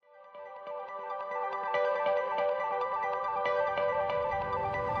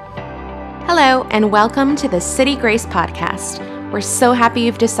Hello, and welcome to the City Grace Podcast. We're so happy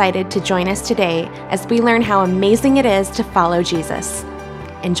you've decided to join us today as we learn how amazing it is to follow Jesus.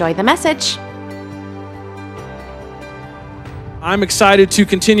 Enjoy the message. I'm excited to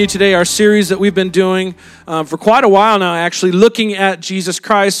continue today our series that we've been doing for quite a while now, actually, looking at Jesus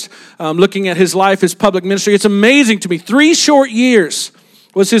Christ, looking at his life, his public ministry. It's amazing to me. 3 short years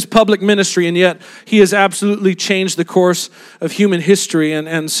was his public ministry, and yet he has absolutely changed the course of human history.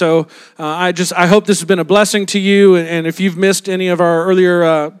 And so I hope this has been a blessing to you. And if you've missed any of our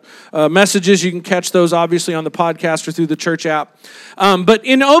earlier messages, you can catch those obviously on the podcast or through the church app. But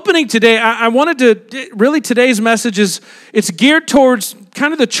in opening today, I wanted to, really today's message it's geared towards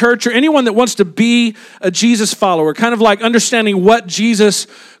kind of the church or anyone that wants to be a Jesus follower, kind of like understanding what Jesus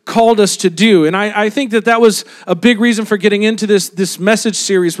called us to do. And I think that was a big reason for getting into this message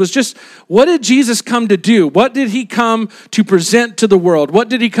series, was just, what did Jesus come to do? What did he come to present to the world? What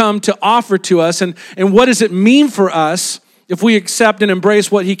did he come to offer to us? And what does it mean for us if we accept and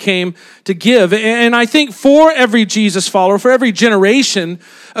embrace what he came to give? And I think for every Jesus follower, for every generation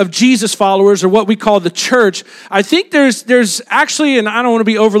of Jesus followers, or what we call the church, I think there's actually, and I don't want to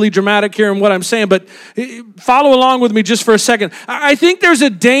be overly dramatic here in what I'm saying, but follow along with me just for a second. I think there's a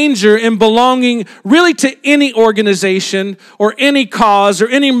danger in belonging really to any organization or any cause or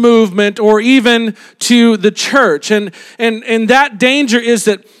any movement or even to the church. And that danger is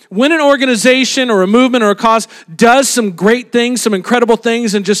that when an organization or a movement or a cause does some great things, some incredible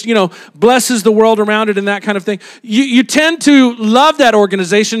things, and just, blesses the world around it and that kind of thing, you tend to love that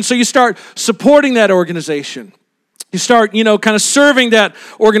organization, so you start supporting that organization. You start, kind of serving that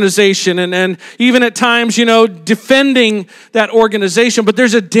organization and even at times, defending that organization. But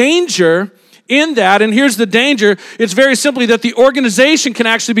there's a danger in that, and here's the danger. It's very simply that the organization can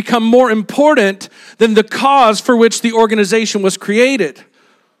actually become more important than the cause for which the organization was created.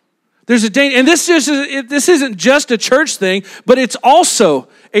 There's a danger, and this isn't just a church thing, but it's also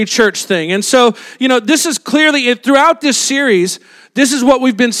a church thing. And so, this is clearly, throughout this series, this is what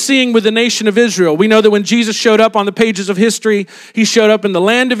we've been seeing with the nation of Israel. We know that when Jesus showed up on the pages of history, he showed up in the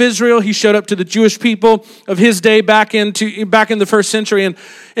land of Israel. He showed up to the Jewish people of his day back in the first century.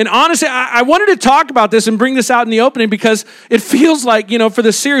 And honestly, I wanted to talk about this and bring this out in the opening because it feels like, for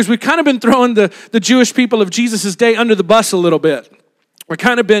this series, we've kind of been throwing the Jewish people of Jesus' day under the bus a little bit. We've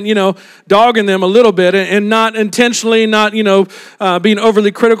kind of been, dogging them a little bit and not intentionally, not, being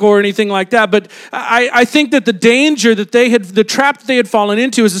overly critical or anything like that. But I think that the danger that the trap that they had fallen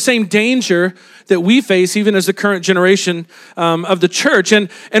into is the same danger that we face even as the current generation of the church. And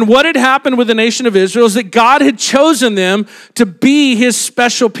what had happened with the nation of Israel is that God had chosen them to be his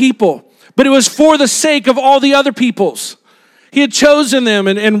special people. But it was for the sake of all the other peoples. He had chosen them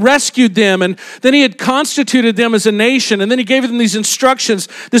and rescued them, and then he had constituted them as a nation, and then he gave them these instructions,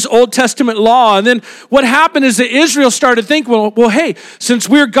 this Old Testament law. And then what happened is that Israel started thinking, well, hey, since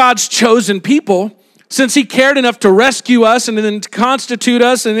we're God's chosen people, since he cared enough to rescue us and then to constitute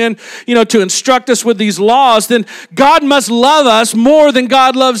us and then, to instruct us with these laws, then God must love us more than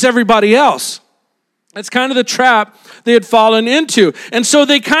God loves everybody else. That's kind of the trap they had fallen into. And so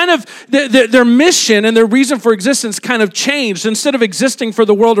they kind of, their mission and their reason for existence kind of changed. Instead of existing for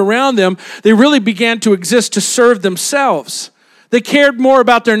the world around them, they really began to exist to serve themselves. They cared more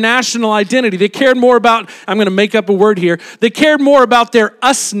about their national identity. They cared more about, I'm going to make up a word here, they cared more about their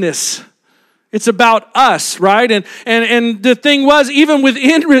usness. It's about us, right? And the thing was, even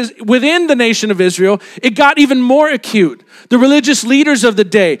within the nation of Israel, it got even more acute. The religious leaders of the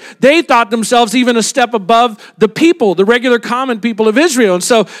day, they thought themselves even a step above the people, the regular common people of Israel. And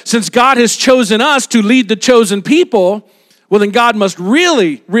so, since God has chosen us to lead the chosen people, well, then God must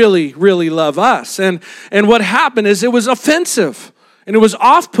really, really, really love us. And what happened is it was offensive. And it was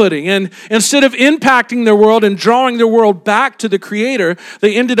off-putting. And instead of impacting their world and drawing their world back to the Creator,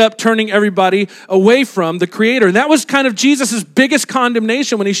 they ended up turning everybody away from the Creator. And that was kind of Jesus' biggest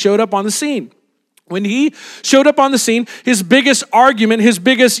condemnation when he showed up on the scene. When he showed up on the scene, his biggest argument, his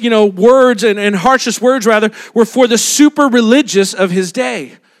biggest, words and harshest words, rather, were for the super religious of his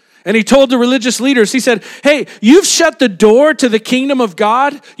day. And he told the religious leaders, he said, hey, you've shut the door to the kingdom of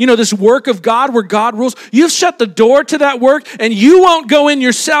God, this work of God where God rules. You've shut the door to that work and you won't go in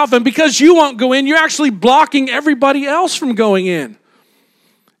yourself. And because you won't go in, you're actually blocking everybody else from going in.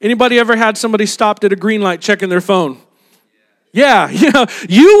 Anybody ever had somebody stopped at a green light checking their phone? Yeah,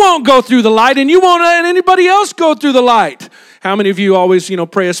 you won't go through the light and you won't let anybody else go through the light. How many of you always,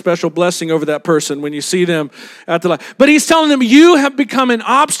 pray a special blessing over that person when you see them at the light? But he's telling them, you have become an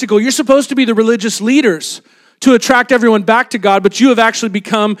obstacle. You're supposed to be the religious leaders to attract everyone back to God, but you have actually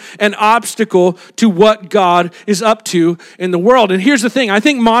become an obstacle to what God is up to in the world. And here's the thing, I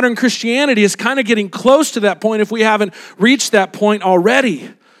think modern Christianity is kind of getting close to that point if we haven't reached that point already.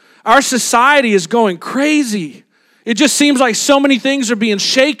 Our society is going crazy. It just seems like so many things are being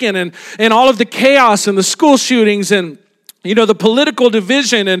shaken and all of the chaos and the school shootings and the political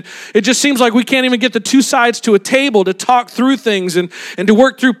division, and it just seems like we can't even get the two sides to a table to talk through things and to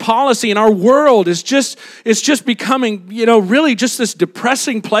work through policy. And our world is just becoming, really just this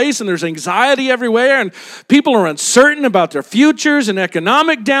depressing place, and there's anxiety everywhere, and people are uncertain about their futures and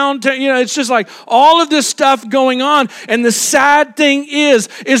economic downturn. It's just like all of this stuff going on. And the sad thing is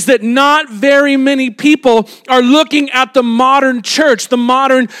that not very many people are looking at the modern church, the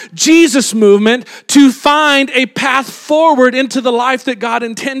modern Jesus movement, to find a path forward into the life that God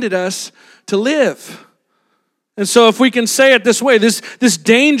intended us to live. And so if we can say it this way, this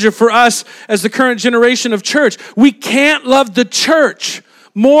danger for us as the current generation of church, we can't love the church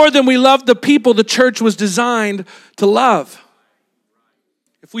more than we love the people the church was designed to love.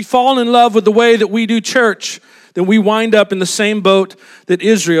 If we fall in love with the way that we do church, then we wind up in the same boat that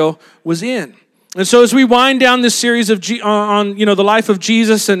Israel was in. And so as we wind down this series of on the life of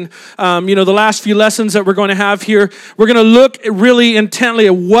Jesus and the last few lessons that we're going to have here, we're going to look really intently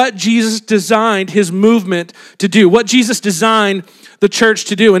at what Jesus designed his movement to do, what Jesus designed the church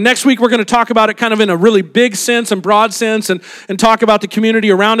to do. And next week we're going to talk about it kind of in a really big sense and broad sense and talk about the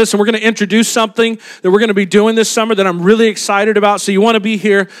community around us. And we're going to introduce something that we're going to be doing this summer that I'm really excited about. So you want to be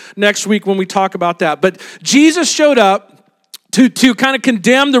here next week when we talk about that. But Jesus showed up to kind of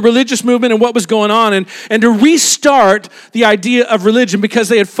condemn the religious movement and what was going on and to restart the idea of religion because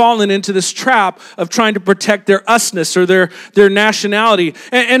they had fallen into this trap of trying to protect their usness or their nationality.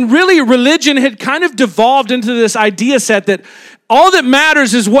 And really religion had kind of devolved into this idea set that all that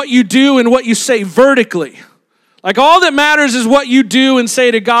matters is what you do and what you say vertically. Like all that matters is what you do and say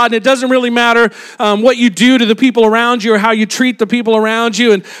to God, and it doesn't really matter what you do to the people around you or how you treat the people around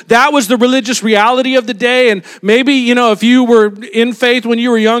you. And that was the religious reality of the day. And maybe, if you were in faith when you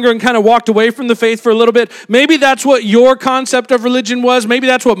were younger and kind of walked away from the faith for a little bit, maybe that's what your concept of religion was. Maybe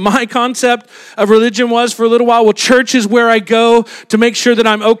that's what my concept of religion was for a little while. Well, church is where I go to make sure that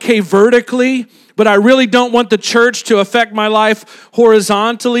I'm okay vertically, but I really don't want the church to affect my life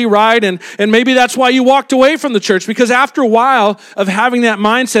horizontally, right? And maybe that's why you walked away from the church, because after a while of having that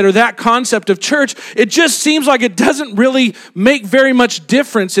mindset or that concept of church, it just seems like it doesn't really make very much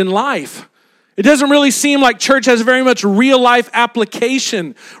difference in life. It doesn't really seem like church has very much real life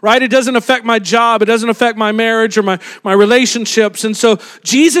application, right? It doesn't affect my job. It doesn't affect my marriage or my relationships. And so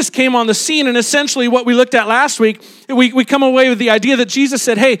Jesus came on the scene, and essentially what we looked at last week, we come away with the idea that Jesus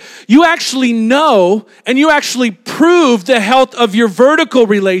said, hey, you actually know and you actually prove the health of your vertical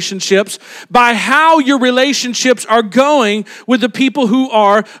relationships by how your relationships are going with the people who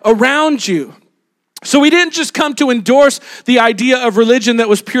are around you. So he didn't just come to endorse the idea of religion that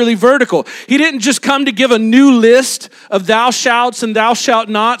was purely vertical. He didn't just come to give a new list of thou shalts and thou shalt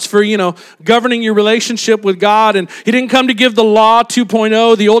nots for, governing your relationship with God. And he didn't come to give the law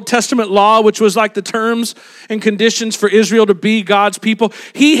 2.0, the Old Testament law, which was like the terms and conditions for Israel to be God's people.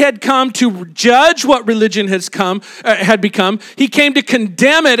 He had come to judge what religion had become. He came to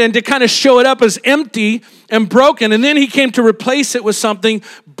condemn it and to kind of show it up as empty and broken. And then he came to replace it with something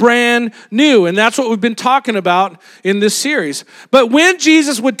brand new. And that's what we've been talking about in this series. But when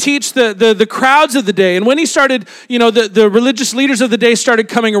Jesus would teach the crowds of the day, and when he started, the religious leaders of the day started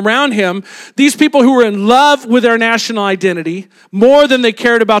coming around him, these people who were in love with their national identity, more than they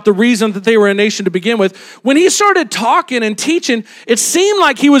cared about the reason that they were a nation to begin with, when he started talking and teaching, it seemed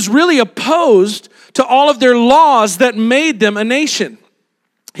like he was really opposed to all of their laws that made them a nation.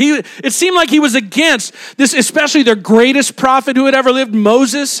 It seemed like he was against this, especially their greatest prophet who had ever lived,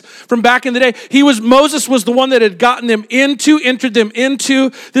 Moses, from back in the day. Moses was the one that had entered them into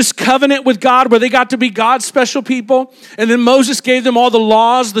this covenant with God where they got to be God's special people. And then Moses gave them all the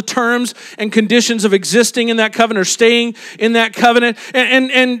laws, the terms, and conditions of existing in that covenant or staying in that covenant.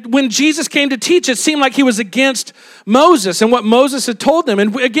 And when Jesus came to teach, it seemed like he was against Moses and what Moses had told them.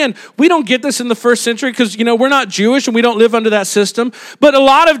 And again, we don't get this in the first century because, we're not Jewish and we don't live under that system. But a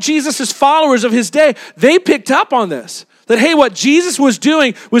lot of Jesus' followers of his day, they picked up on this. That, hey, what Jesus was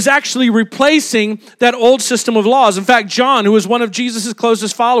doing was actually replacing that old system of laws. In fact, John, who was one of Jesus'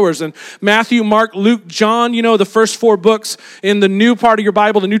 closest followers, and Matthew, Mark, Luke, John, the first 4 books in the new part of your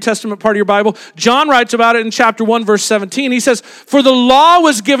Bible, the New Testament part of your Bible, John writes about it in chapter 1, verse 17. He says, "For the law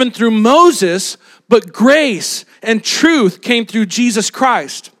was given through Moses, but grace and truth came through Jesus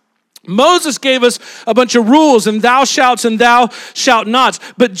Christ." Moses gave us a bunch of rules and thou shalt and thou shalt nots.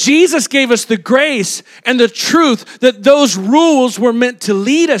 But Jesus gave us the grace and the truth that those rules were meant to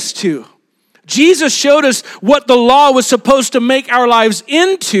lead us to. Jesus showed us what the law was supposed to make our lives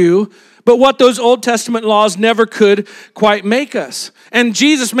into, but what those Old Testament laws never could quite make us. And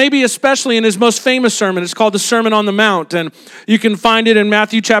Jesus, maybe especially in his most famous sermon, it's called the Sermon on the Mount, and you can find it in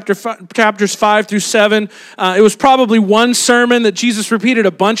Matthew chapters 5 through 7. It was probably one sermon that Jesus repeated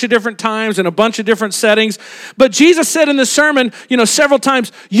a bunch of different times in a bunch of different settings. But Jesus said in the sermon, several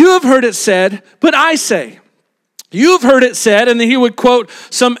times, "You have heard it said, but I say." You've heard it said, and then he would quote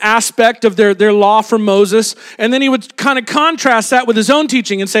some aspect of their law from Moses, and then he would kind of contrast that with his own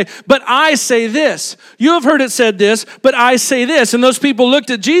teaching and say, "But I say this. You have heard it said this, but I say this." And those people looked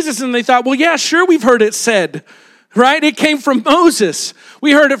at Jesus and they thought, well, yeah, sure, we've heard it said, right? It came from Moses.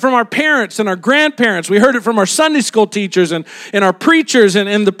 We heard it from our parents and our grandparents. We heard it from our Sunday school teachers and our preachers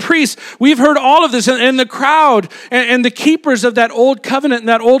and the priests. We've heard all of this, and the crowd and the keepers of that old covenant and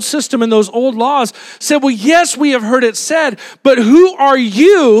that old system and those old laws said, well, yes, we have heard it said, but who are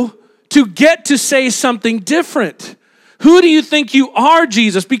you to get to say something different? Who do you think you are,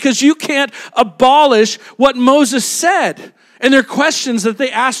 Jesus? Because you can't abolish what Moses said. And they're questions that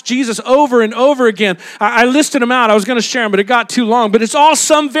they asked Jesus over and over again. I listed them out. I was going to share them, but it got too long. But it's all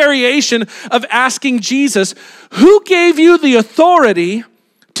some variation of asking Jesus, who gave you the authority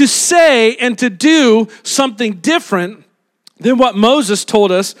to say and to do something different than what Moses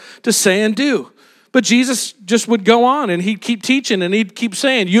told us to say and do? But Jesus just would go on and he'd keep teaching and he'd keep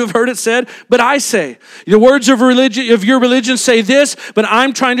saying, you have heard it said, but I say. The words of your religion say this, but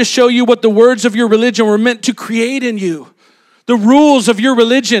I'm trying to show you what the words of your religion were meant to create in you. The rules of your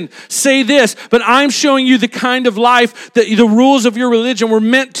religion say this, but I'm showing you the kind of life that the rules of your religion were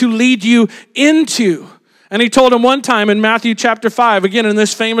meant to lead you into. And he told him one time in Matthew chapter 5, again in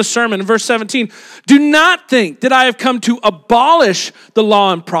this famous sermon, in verse 17, do not think that I have come to abolish the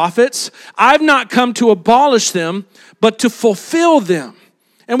law and prophets. I've not come to abolish them, but to fulfill them.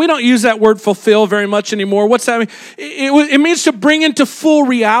 And we don't use that word fulfill very much anymore. What's that mean? It means to bring into full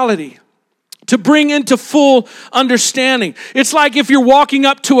reality. To bring into full understanding. It's like if you're walking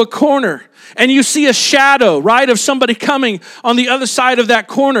up to a corner and you see a shadow, right, of somebody coming on the other side of that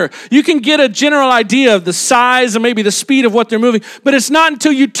corner. You can get a general idea of the size and maybe the speed of what they're moving, but it's not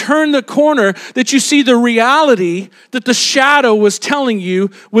until you turn the corner that you see the reality that the shadow was telling you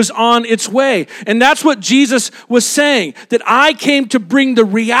was on its way. And that's what Jesus was saying, that I came to bring the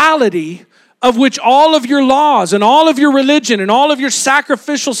reality of which all of your laws and all of your religion and all of your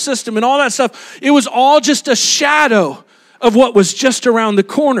sacrificial system and all that stuff, it was all just a shadow of what was just around the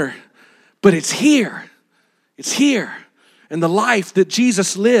corner. But it's here. It's here. And the life that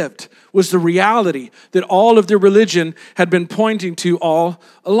Jesus lived was the reality that all of their religion had been pointing to all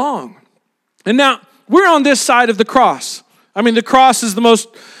along. And now, we're on this side of the cross. I mean, the cross is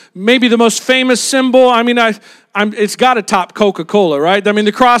maybe the most famous symbol. I mean, it's got to top Coca-Cola, right? I mean,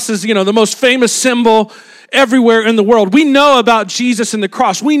 the cross is, the most famous symbol everywhere in the world. We know about Jesus and the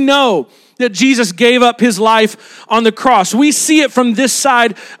cross. We know that Jesus gave up his life on the cross. We see it from this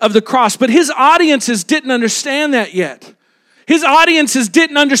side of the cross, but his audiences didn't understand that yet. His audiences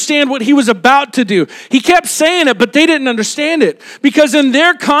didn't understand what he was about to do. He kept saying it, but they didn't understand it. Because in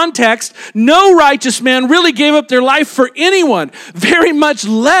their context, no righteous man really gave up their life for anyone. Very much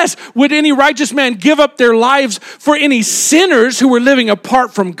less would any righteous man give up their lives for any sinners who were living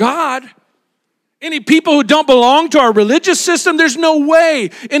apart from God. Any people who don't belong to our religious system, there's no way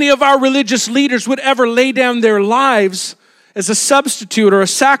any of our religious leaders would ever lay down their lives as a substitute or a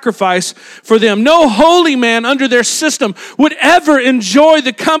sacrifice for them. No holy man under their system would ever enjoy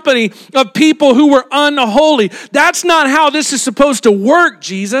the company of people who were unholy. That's not how this is supposed to work,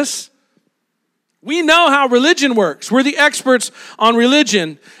 Jesus. We know how religion works. We're the experts on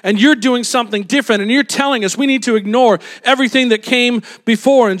religion, and you're doing something different, and you're telling us we need to ignore everything that came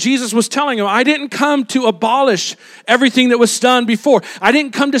before. And Jesus was telling them, I didn't come to abolish everything that was done before. I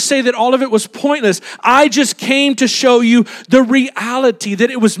didn't come to say that all of it was pointless. I just came to show you the reality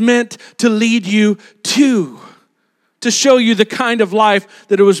that it was meant to lead you to show you the kind of life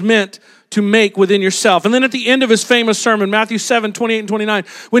that it was meant to make within yourself. And then at the end of his famous sermon, Matthew 7, 28 and 29,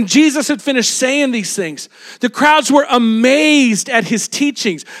 when Jesus had finished saying these things, the crowds were amazed at his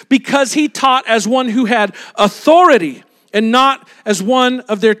teachings because he taught as one who had authority and not as one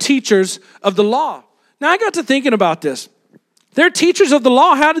of their teachers of the law. Now I got to thinking about this. Their teachers of the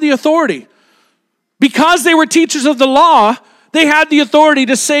law had the authority. Because they were teachers of the law, they had the authority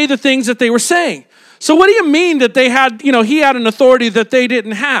to say the things that they were saying. So what do you mean that they had, he had an authority that they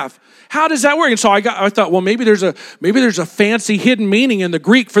didn't have? how does that work? And so I thought, well, maybe there's a fancy hidden meaning in the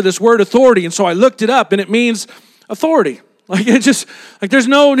Greek for this word authority. And so I looked it up, and it means authority. It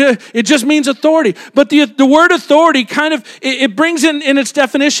just means authority. But the word authority it brings in its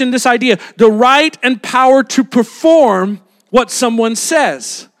definition this idea, the right and power to perform what someone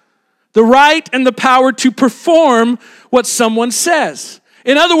says. The right and the power to perform what someone says.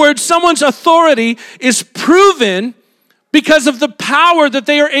 In other words, someone's authority is proven because of the power that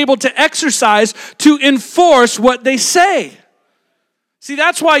they are able to exercise to enforce what they say. See,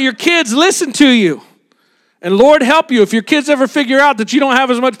 that's why your kids listen to you. And Lord help you if your kids ever figure out that you don't have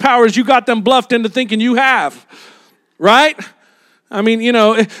as much power as you got them bluffed into thinking you have. Right? I mean,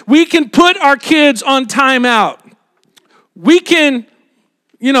 we can put our kids on timeout. We can,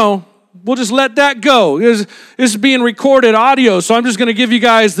 we'll just let that go. This is being recorded audio, so I'm just going to give you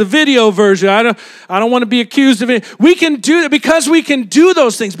guys the video version. I don't want to be accused of it. We can do that because we can do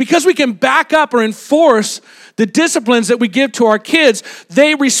those things, because we can back up or enforce the disciplines that we give to our kids.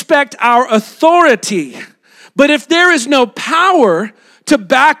 They respect our authority. But if there is no power to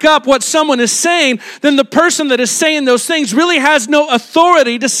back up what someone is saying, then the person that is saying those things really has no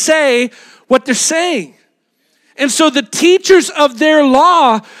authority to say what they're saying. And so the teachers of their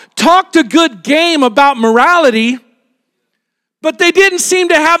law talked a good game about morality, but they didn't seem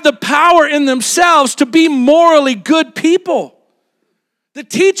to have the power in themselves to be morally good people. The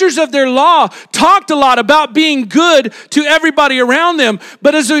teachers of their law talked a lot about being good to everybody around them,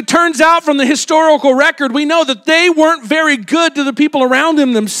 but as it turns out from the historical record, we know that they weren't very good to the people around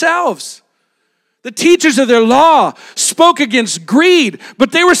them themselves. The teachers of their law spoke against greed,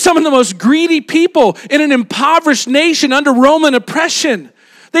 but they were some of the most greedy people in an impoverished nation under Roman oppression.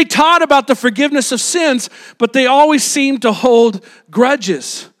 They taught about the forgiveness of sins, but they always seemed to hold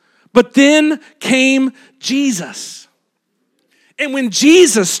grudges. But then came Jesus. And when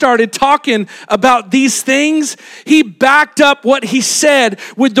Jesus started talking about these things, he backed up what he said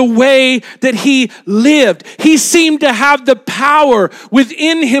with the way that he lived. He seemed to have the power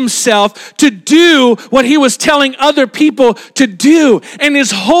within himself to do what he was telling other people to do. And his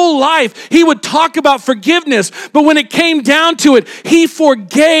whole life, he would talk about forgiveness. But when it came down to it, he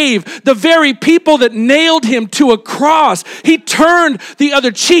forgave the very people that nailed him to a cross. He turned the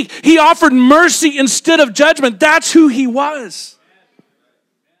other cheek. He offered mercy instead of judgment. That's who he was.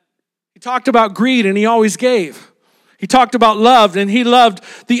 He talked about greed and he always gave. He talked about love and he loved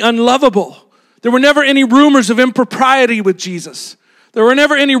the unlovable. There were never any rumors of impropriety with Jesus. There were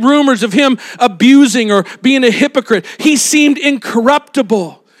never any rumors of him abusing or being a hypocrite. He seemed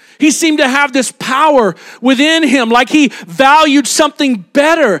incorruptible. He seemed to have this power within him, like he valued something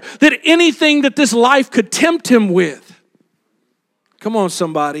better than anything that this life could tempt him with. Come on,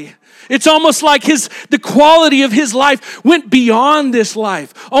 somebody. It's almost like the quality of his life went beyond this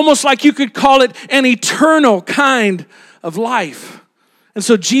life. Almost like you could call it an eternal kind of life. And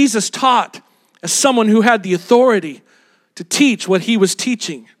so Jesus taught as someone who had the authority to teach what he was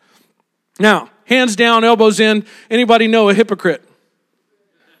teaching. Now, hands down, elbows in. Anybody know a hypocrite?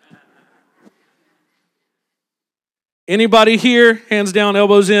 Anybody here, hands down,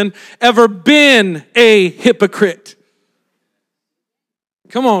 elbows in, ever been a hypocrite?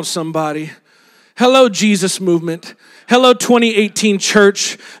 Come on, somebody. Hello, Jesus movement. Hello, 2018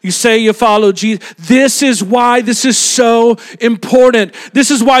 church. You say you follow Jesus. This is why this is so important.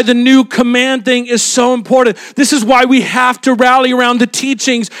 This is why the new command thing is so important. This is why we have to rally around the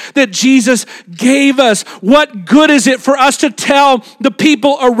teachings that Jesus gave us. What good is it for us to tell the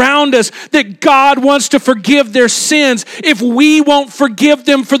people around us that God wants to forgive their sins if we won't forgive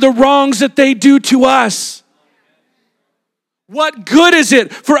them for the wrongs that they do to us? What good is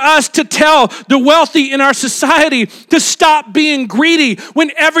it for us to tell the wealthy in our society to stop being greedy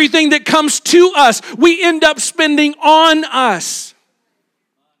when everything that comes to us, we end up spending on us?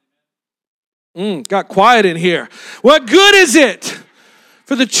 Got quiet in here. What good is it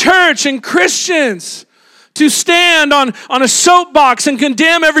for the church and Christians to stand on a soapbox and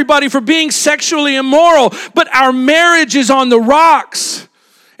condemn everybody for being sexually immoral, but our marriage is on the rocks?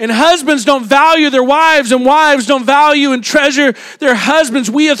 And husbands don't value their wives, and wives don't value and treasure their husbands.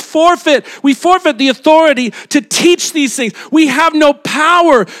 We forfeit the authority to teach these things. We have no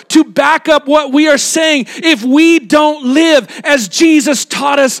power to back up what we are saying if we don't live as Jesus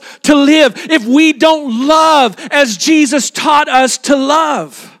taught us to live, if we don't love as Jesus taught us to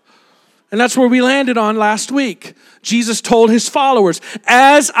love. And that's where we landed on last week. Jesus told his followers,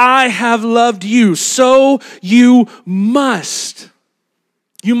 as I have loved you, so you must.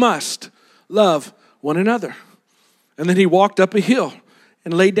 You must love one another. And then he walked up a hill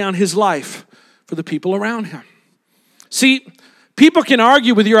and laid down his life for the people around him. See, People can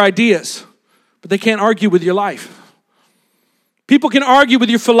argue with your ideas, but they can't argue with your life. People can argue with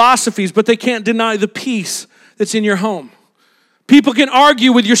your philosophies, but they can't deny the peace that's in your home. People can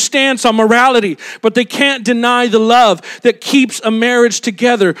argue with your stance on morality, but they can't deny the love that keeps a marriage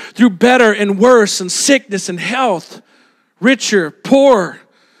together through better and worse and sickness and health, richer, poorer,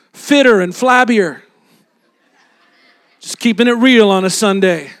 fitter and flabbier. Just keeping it real on a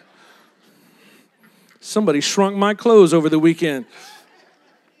Sunday. Somebody shrunk my clothes over the weekend.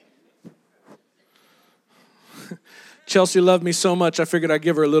 Chelsea loved me so much, I figured I'd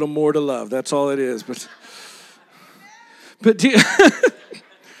give her a little more to love. That's all it is. But do you,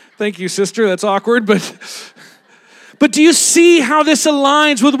 thank you, sister. That's awkward. But do you see how this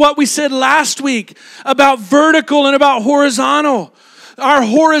aligns with what we said last week about vertical and about horizontal? Our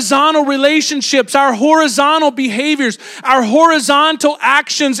horizontal relationships, our horizontal behaviors, our horizontal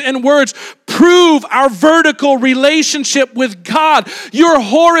actions and words prove our vertical relationship with God. Your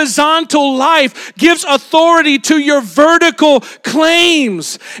horizontal life gives authority to your vertical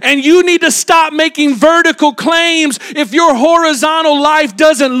claims. And you need to stop making vertical claims if your horizontal life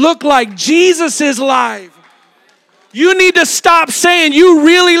doesn't look like Jesus' life. You need to stop saying you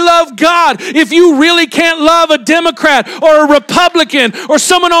really love God if you really can't love a Democrat or a Republican or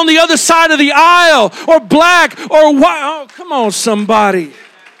someone on the other side of the aisle or black or white. Oh, come on, somebody.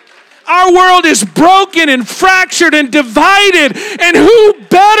 Our world is broken and fractured and divided. And who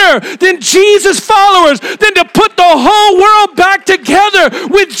better than Jesus followers than to put the whole world back together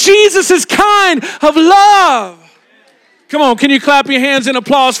with Jesus' kind of love? Come on, can you clap your hands in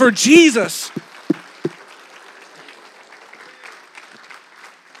applause for Jesus?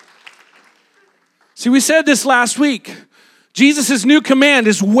 See, we said this last week. Jesus' new command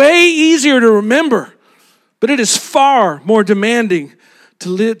is way easier to remember, but it is far more demanding to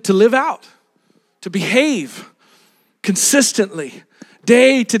live out, to behave consistently,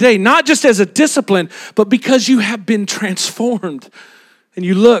 day to day, not just as a discipline, but because you have been transformed and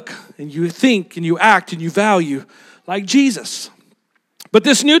you look and you think and you act and you value like Jesus. But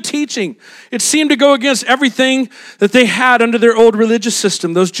this new teaching, it seemed to go against everything that they had under their old religious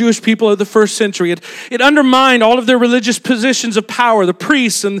system, those Jewish people of the first century. It undermined all of their religious positions of power, the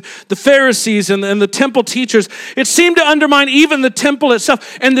priests and the Pharisees and the temple teachers. It seemed to undermine even the temple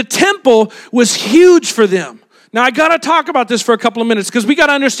itself. And the temple was huge for them. Now, I got to talk about this for a couple of minutes because we got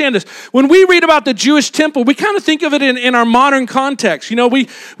to understand this. When we read about the Jewish temple, we kind of think of it in our modern context. You know, we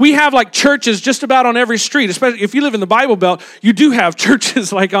have like churches just about on every street, especially if you live in the Bible Belt, you do have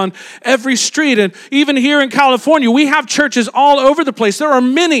churches like on every street. And even here in California, we have churches all over the place. There are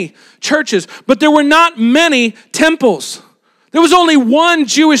many churches, but there were not many temples. There was only one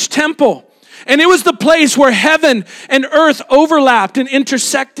Jewish temple, and it was the place where heaven and earth overlapped and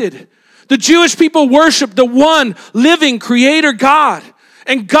intersected. The Jewish people worship the one living creator God.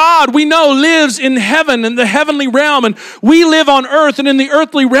 And God, we know, lives in heaven, in the heavenly realm. And we live on earth and in the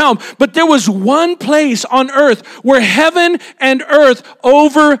earthly realm. But there was one place on earth where heaven and earth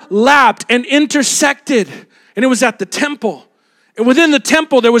overlapped and intersected. And it was at the temple. And within the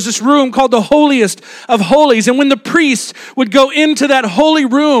temple, there was this room called the holiest of holies. And when the priests would go into that holy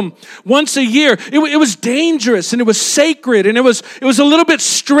room once a year, it was dangerous and it was sacred and it was a little bit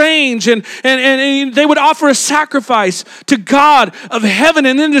strange. And they would offer a sacrifice to God of heaven.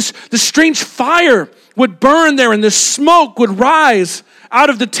 And then the strange fire would burn there and the smoke would rise out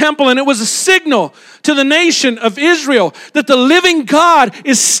of the temple. And it was a signal to the nation of Israel that the living God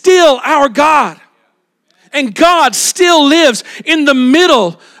is still our God. And God still lives in the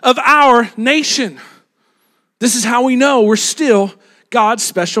middle of our nation. This is how we know we're still God's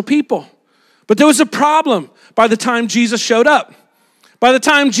special people. But there was a problem by the time Jesus showed up. By the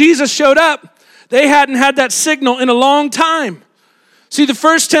time Jesus showed up, they hadn't had that signal in a long time. See, the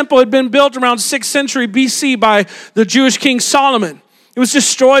first temple had been built around 6th century BC by the Jewish king Solomon. It was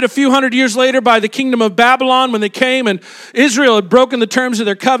destroyed a few hundred years later by the kingdom of Babylon when they came, and Israel had broken the terms of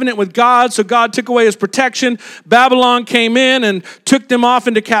their covenant with God, so God took away his protection. Babylon came in and took them off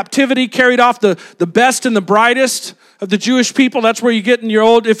into captivity, carried off the best and the brightest of the Jewish people. That's where you get in your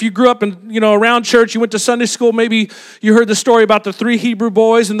old, if you grew up in, around church, you went to Sunday school, maybe you heard the story about the 3 Hebrew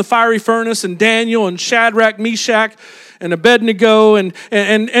boys in the fiery furnace, and Daniel and Shadrach, Meshach, and Abednego, and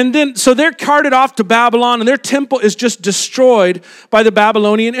then, so they're carted off to Babylon, and their temple is just destroyed by the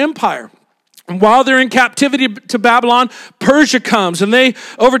Babylonian Empire. And while they're in captivity to Babylon, Persia comes, and they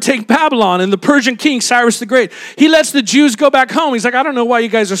overtake Babylon, and the Persian king, Cyrus the Great, he lets the Jews go back home. He's like, I don't know why you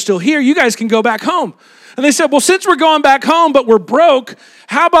guys are still here. You guys can go back home. And they said, well, since we're going back home, but we're broke,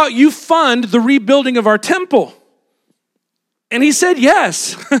 how about you fund the rebuilding of our temple? And he said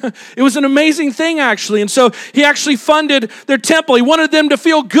yes. It was an amazing thing, actually. And so he actually funded their temple. He wanted them to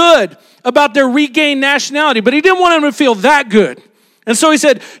feel good about their regained nationality, but he didn't want them to feel that good. And so he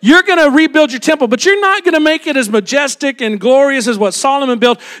said, you're going to rebuild your temple, but you're not going to make it as majestic and glorious as what Solomon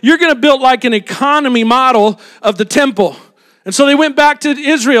built. You're going to build like an economy model of the temple. And so they went back to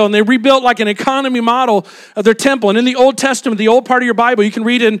Israel and they rebuilt like an economy model of their temple. And in the Old Testament, the old part of your Bible, you can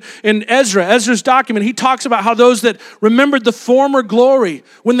read in Ezra's document, he talks about how those that remembered the former glory,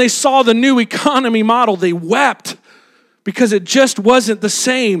 when they saw the new economy model, they wept because it just wasn't the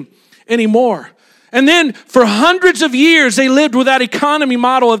same anymore. And then for hundreds of years, they lived with that economy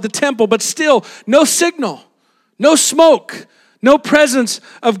model of the temple, but still no signal, no smoke, no presence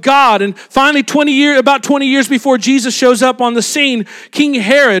of God. And finally, about 20 years before Jesus shows up on the scene, King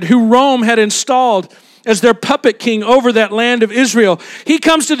Herod, who Rome had installed as their puppet king over that land of Israel, he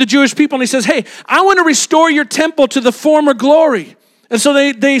comes to the Jewish people and he says, hey, I want to restore your temple to the former glory. And so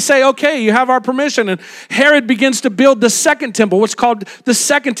they say, okay, you have our permission. And Herod begins to build the second temple, what's called the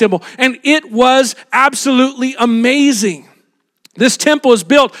second temple. And it was absolutely amazing. This temple is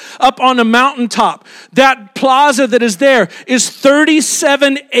built up on a mountaintop. That plaza that is there is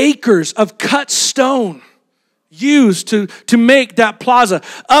 37 acres of cut stone used to make that plaza.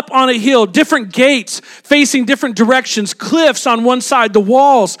 Up on a hill, different gates facing different directions, cliffs on one side, the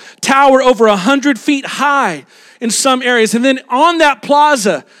walls tower over 100 feet high in some areas. And then on that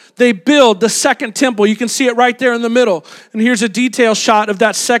plaza, they build the second temple. You can see it right there in the middle. And here's a detail shot of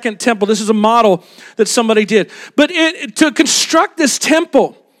that second temple. This is a model that somebody did. But to construct this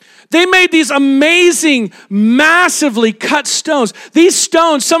temple, they made these amazing, massively cut stones. These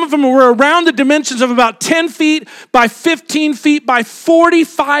stones, some of them were around the dimensions of about 10 feet by 15 feet by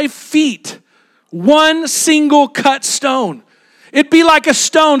 45 feet. One single cut stone. It'd be like a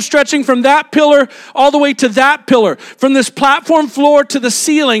stone stretching from that pillar all the way to that pillar, from this platform floor to the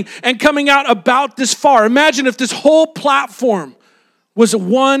ceiling and coming out about this far. Imagine if this whole platform was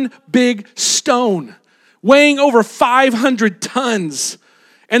one big stone weighing over 500 tons.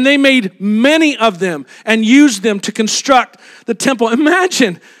 And they made many of them and used them to construct the temple.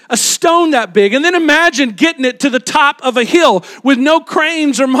 Imagine a stone that big, and then imagine getting it to the top of a hill with no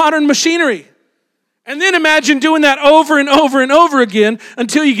cranes or modern machinery. And then imagine doing that over and over and over again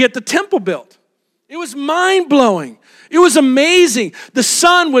until you get the temple built. It was mind-blowing. It was amazing. The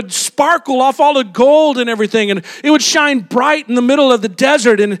sun would sparkle off all the gold and everything, and it would shine bright in the middle of the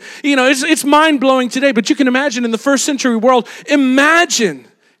desert. And, it's mind-blowing today, but you can imagine in the first century world, imagine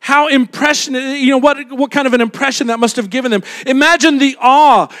how what kind of an impression that must have given them. Imagine the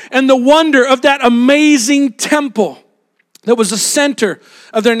awe and the wonder of that amazing temple that was the center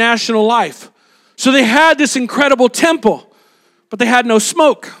of their national life. So they had this incredible temple, but they had no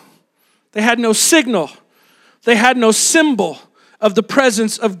smoke. They had no signal. They had no symbol of the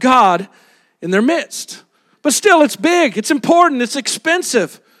presence of God in their midst. But still, it's big, it's important, it's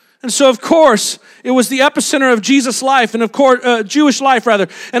expensive. And so, of course, it was the epicenter of Jesus' life, and of course, Jewish life, rather.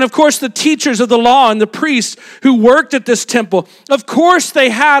 And of course, the teachers of the law and the priests who worked at this temple, of course,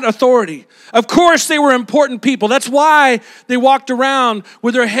 they had authority. Of course, they were important people. That's why they walked around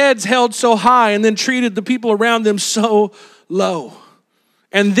with their heads held so high and then treated the people around them so low.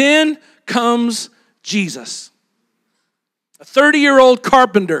 And then comes Jesus, a 30-year-old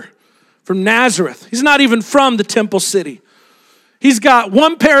carpenter from Nazareth. He's not even from the temple city. He's got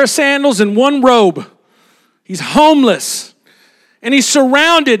one pair of sandals and one robe. He's homeless. And he's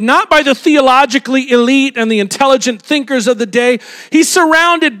surrounded not by the theologically elite and the intelligent thinkers of the day. He's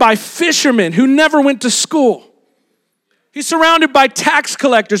surrounded by fishermen who never went to school. He's surrounded by tax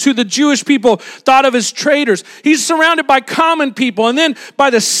collectors who the Jewish people thought of as traitors. He's surrounded by common people and then by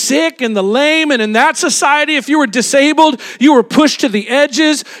the sick and the lame. And in that society, if you were disabled, you were pushed to the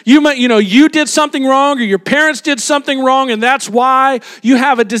edges. You did something wrong or your parents did something wrong, and that's why you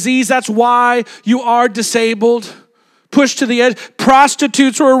have a disease. That's why you are disabled. Pushed to the edge.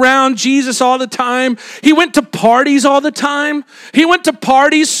 Prostitutes were around Jesus all the time. He went to parties all the time. He went to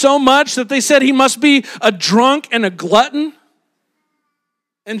parties so much that they said he must be a drunk and a glutton.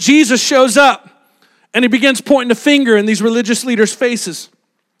 And Jesus shows up and he begins pointing a finger in these religious leaders' faces.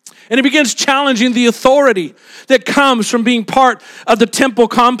 And he begins challenging the authority that comes from being part of the temple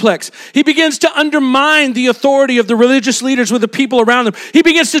complex. He begins to undermine the authority of the religious leaders with the people around them. He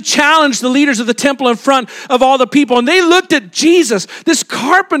begins to challenge the leaders of the temple in front of all the people. And they looked at Jesus, this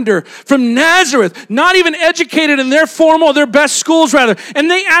carpenter from Nazareth, not even educated in their best schools rather. And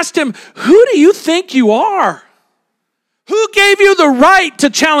they asked him, "Who do you think you are? Who gave you the right to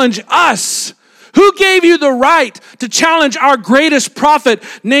challenge us? Who gave you the right to challenge our greatest prophet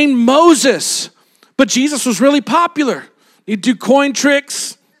named Moses?" But Jesus was really popular. He'd do coin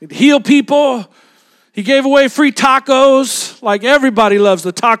tricks. He'd heal people. He gave away free tacos. Like everybody loves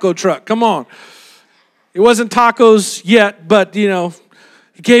the taco truck. Come on. It wasn't tacos yet, but,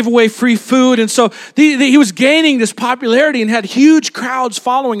 he gave away free food. And so he was gaining this popularity and had huge crowds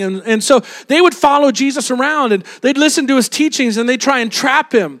following him. And so they would follow Jesus around and they'd listen to his teachings and they'd try and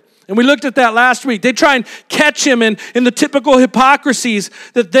trap him. And we looked at that last week. They'd try and catch him in the typical hypocrisies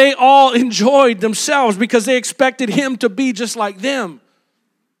that they all enjoyed themselves because they expected him to be just like them.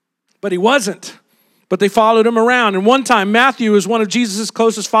 But he wasn't. But they followed him around. And one time, Matthew is one of Jesus'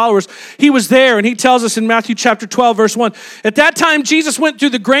 closest followers. He was there, and he tells us in Matthew chapter 12, verse 1, at that time, Jesus went through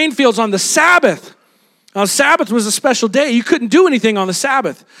the grain fields on the Sabbath. Now, Sabbath was a special day. You couldn't do anything on the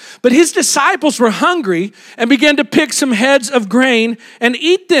Sabbath. But his disciples were hungry and began to pick some heads of grain and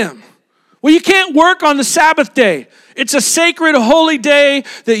eat them. Well, you can't work on the Sabbath day. It's a sacred, holy day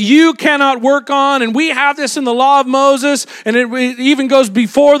that you cannot work on. And we have this in the law of Moses, and it even goes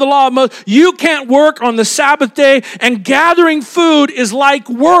before the law of Moses. You can't work on the Sabbath day, and gathering food is like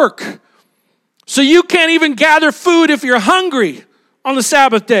work. So you can't even gather food if you're hungry on the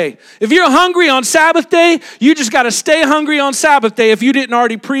Sabbath day. If you're hungry on Sabbath day, you just got to stay hungry on Sabbath day if you didn't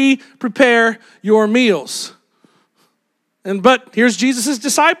already prepare your meals. But here's Jesus'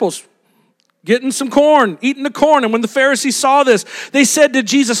 disciples. Getting some corn, eating the corn. And when the Pharisees saw this, they said to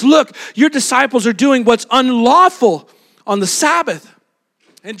Jesus, look, your disciples are doing what's unlawful on the Sabbath.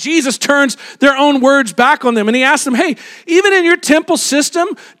 And Jesus turns their own words back on them. And he asks them, hey, even in your temple system,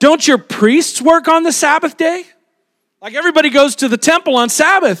 don't your priests work on the Sabbath day? Like everybody goes to the temple on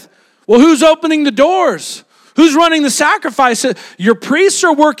Sabbath. Well, who's opening the doors? Who's running the sacrifice? Your priests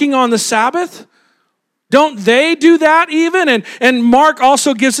are working on the Sabbath. Don't they do that even? And Mark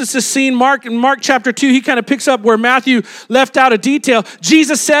also gives us this scene. In Mark chapter 2, he kind of picks up where Matthew left out a detail.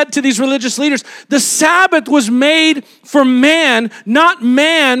 Jesus said to these religious leaders, the Sabbath was made for man, not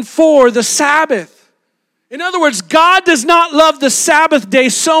man for the Sabbath. In other words, God does not love the Sabbath day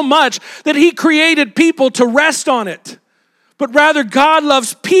so much that he created people to rest on it. But rather, God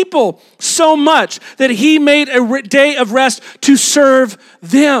loves people so much that he made a day of rest to serve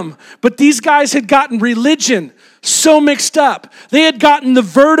them. But these guys had gotten religion so mixed up. They had gotten the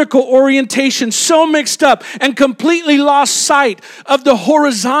vertical orientation so mixed up and completely lost sight of the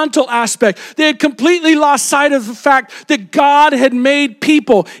horizontal aspect. They had completely lost sight of the fact that God had made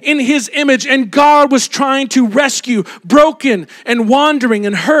people in his image and God was trying to rescue broken and wandering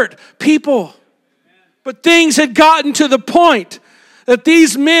and hurt people. But things had gotten to the point that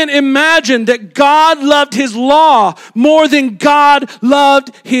these men imagined that God loved his law more than God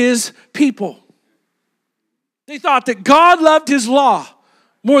loved his people. They thought that God loved his law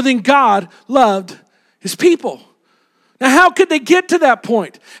more than God loved his people. Now, how could they get to that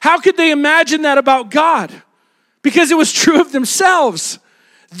point? How could they imagine that about God? Because it was true of themselves.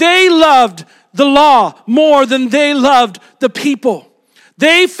 They loved the law more than they loved the people.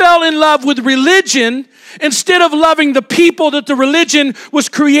 They fell in love with religion instead of loving the people that the religion was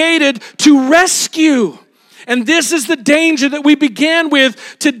created to rescue. And this is the danger that we began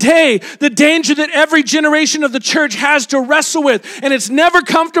with today, the danger that every generation of the church has to wrestle with. And it's never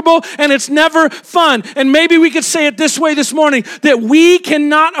comfortable and it's never fun. And maybe we could say it this way this morning, that we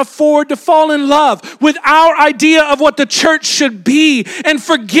cannot afford to fall in love with our idea of what the church should be and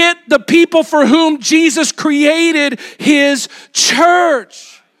forget the people for whom Jesus created his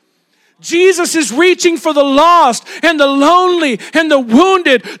church. Jesus is reaching for the lost and the lonely and the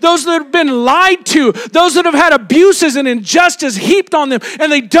wounded, those that have been lied to, those that have had abuses and injustice heaped on them,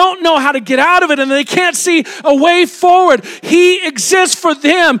 and they don't know how to get out of it and they can't see a way forward. He exists for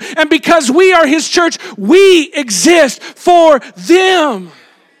them, and because we are his church, we exist for them.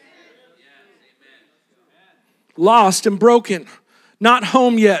 Lost and broken, not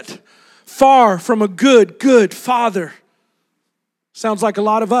home yet, far from a good Father. Sounds like a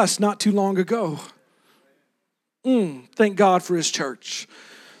lot of us not too long ago. Thank God for his church.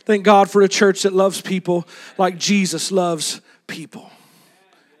 Thank God for a church that loves people like Jesus loves people.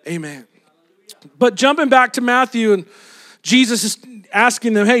 Amen. But jumping back to Matthew, and Jesus is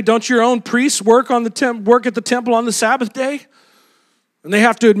asking them, hey, don't your own priests work at the temple on the Sabbath day? And they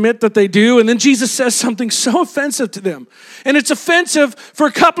have to admit that they do. And then Jesus says something so offensive to them. And it's offensive for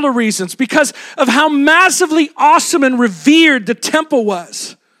a couple of reasons. Because of how massively awesome and revered the temple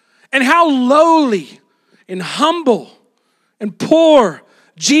was. And how lowly and humble and poor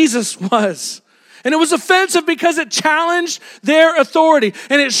Jesus was. And it was offensive because it challenged their authority.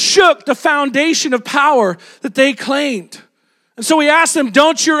 And it shook the foundation of power that they claimed. And so he asked them,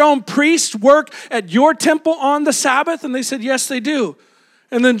 don't your own priests work at your temple on the Sabbath? And they said, yes, they do.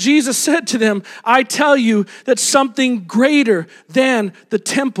 And then Jesus said to them, I tell you that something greater than the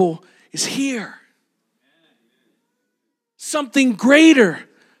temple is here. Something greater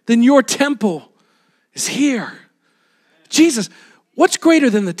than your temple is here. Jesus, what's greater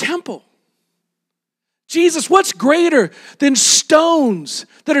than the temple? Jesus, what's greater than stones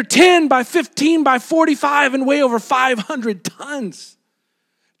that are 10 by 15 by 45 and weigh over 500 tons?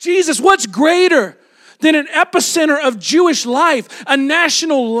 Jesus, what's greater than an epicenter of Jewish life, a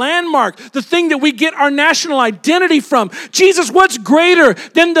national landmark, the thing that we get our national identity from? Jesus, what's greater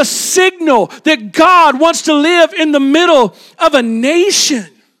than the signal that God wants to live in the middle of a nation?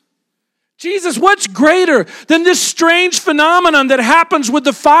 Jesus, what's greater than this strange phenomenon that happens with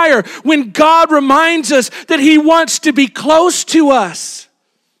the fire when God reminds us that He wants to be close to us?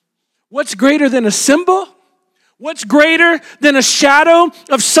 What's greater than a symbol? What's greater than a shadow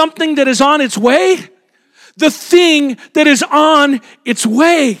of something that is on its way? The thing that is on its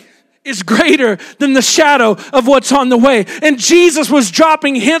way is greater than the shadow of what's on the way. And Jesus was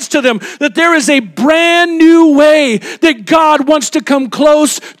dropping hints to them that there is a brand new way that God wants to come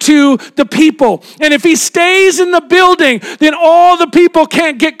close to the people. And if He stays in the building, then all the people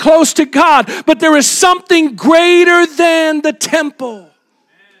can't get close to God. But there is something greater than the temple.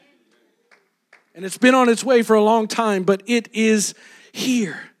 And it's been on its way for a long time, but it is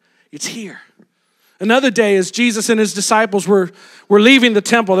here. It's here. Another day, as Jesus and His disciples were leaving the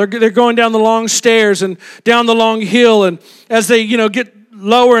temple, they're going down the long stairs and down the long hill, and as they get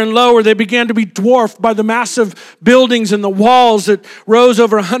lower and lower, they began to be dwarfed by the massive buildings and the walls that rose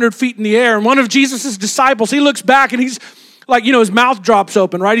over 100 feet in the air. And one of Jesus' disciples, he looks back and he's like, his mouth drops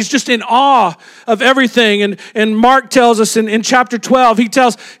open, right? He's just in awe of everything. And Mark tells us in chapter 12,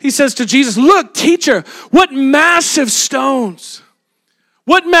 he says to Jesus, "Look, teacher, what massive stones.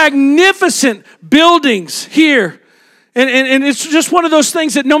 What magnificent buildings here." And it's just one of those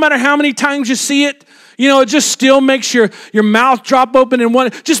things that no matter how many times you see it, it just still makes your mouth drop open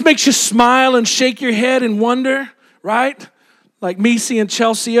and just makes you smile and shake your head and wonder, right? Like me seeing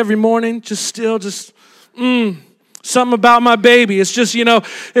Chelsea every morning, something about my baby. It's just,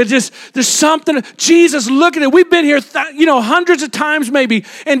 there's something. Jesus, look at it. We've been here, hundreds of times maybe.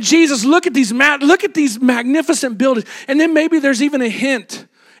 And Jesus, look at these magnificent buildings. And then maybe there's even a hint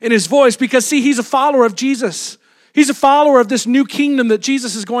in His voice because, see, He's a follower of Jesus. He's a follower of this new kingdom that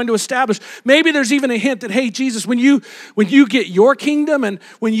Jesus is going to establish. Maybe there's even a hint that, hey, Jesus, when you get your kingdom and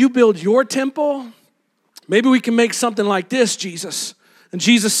when you build your temple, maybe we can make something like this, Jesus. And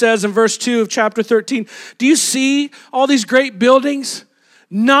Jesus says in verse 2 of chapter 13, "Do you see all these great buildings?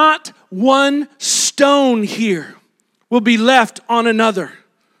 Not one stone here will be left on another.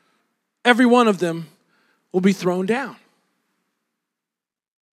 Every one of them will be thrown down."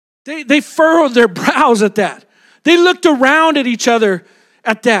 They furrowed their brows at that. They looked around at each other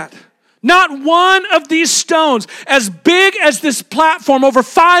at that. Not one of these stones, as big as this platform, over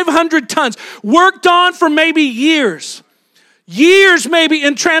 500 tons, worked on for maybe years. Years maybe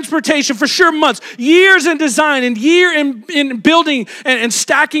in transportation, for sure months. Years in design and year in building and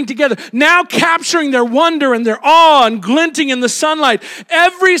stacking together. Now capturing their wonder and their awe and glinting in the sunlight.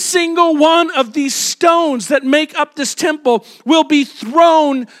 Every single one of these stones that make up this temple will be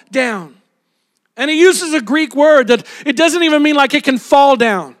thrown down. And He uses a Greek word that it doesn't even mean like it can fall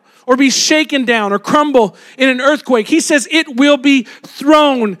down or be shaken down or crumble in an earthquake. He says it will be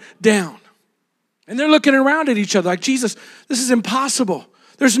thrown down. And they're looking around at each other like, Jesus, this is impossible.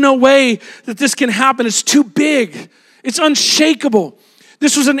 There's no way that this can happen. It's too big. It's unshakable.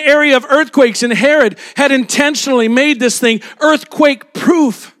 This was an area of earthquakes, and Herod had intentionally made this thing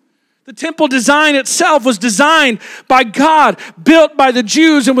earthquake-proof. The temple design itself was designed by God, built by the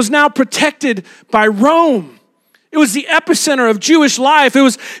Jews, and was now protected by Rome. It was the epicenter of Jewish life. It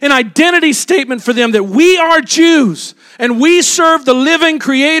was an identity statement for them that we are Jews and we serve the living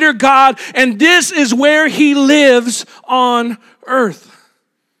Creator God, and this is where He lives on earth.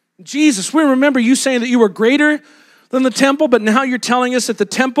 Jesus, we remember you saying that you were greater than the temple, but now you're telling us that the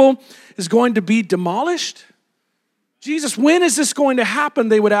temple is going to be demolished? Jesus, when is this going to happen?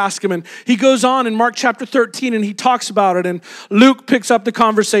 They would ask Him. And He goes on in Mark chapter 13 and He talks about it. And Luke picks up the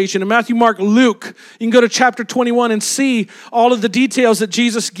conversation. In Matthew, Mark, Luke, you can go to chapter 21 and see all of the details that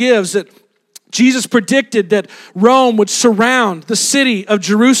Jesus gives. That Jesus predicted that Rome would surround the city of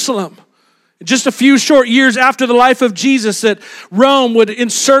Jerusalem. Just a few short years after the life of Jesus, that Rome would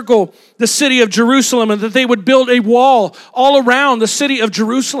encircle the city of Jerusalem and that they would build a wall all around the city of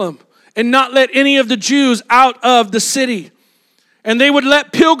Jerusalem and not let any of the Jews out of the city. And they would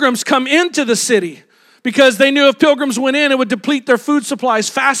let pilgrims come into the city because they knew if pilgrims went in, it would deplete their food supplies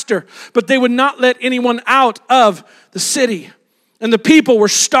faster. But they would not let anyone out of the city. And the people were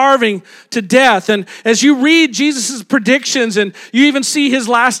starving to death. And as you read Jesus' predictions and you even see his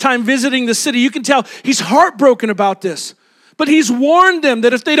last time visiting the city, you can tell he's heartbroken about this. But he's warned them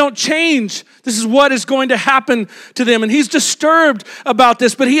that if they don't change, this is what is going to happen to them. And he's disturbed about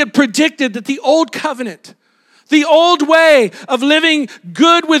this, but he had predicted that the old covenant, the old way of living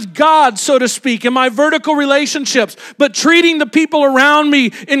good with God, so to speak, in my vertical relationships, but treating the people around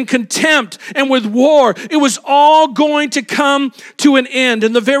me in contempt and with war, it was all going to come to an end.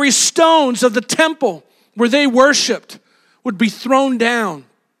 And the very stones of the temple where they worshiped would be thrown down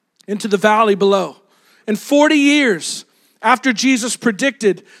into the valley below. And 40 years after Jesus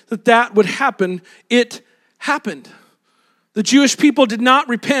predicted that that would happen, it happened. The Jewish people did not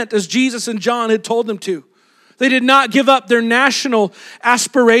repent as Jesus and John had told them to. They did not give up their national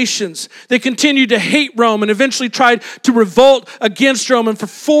aspirations. They continued to hate Rome and eventually tried to revolt against Rome. And for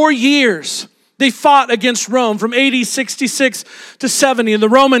 4 years, they fought against Rome from AD 66 to 70. And the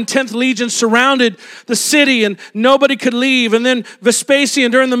Roman 10th Legion surrounded the city and nobody could leave. And then Vespasian,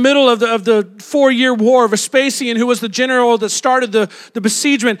 during the middle of the 4-year war, Vespasian, who was the general that started the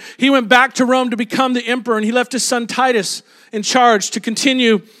besiegement, he went back to Rome to become the emperor. And he left his son Titus in charge to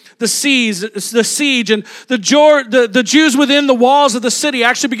continue the siege, and the Jews within the walls of the city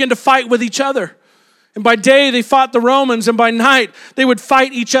actually began to fight with each other. And by day they fought the Romans, and by night they would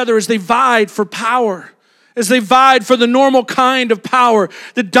fight each other as they vied for power, as they vied for the normal kind of power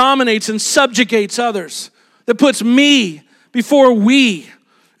that dominates and subjugates others, that puts me before we.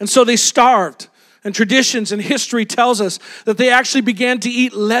 And so they starved. And traditions and history tells us that they actually began to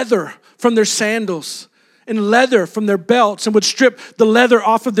eat leather from their sandals and leather from their belts and would strip the leather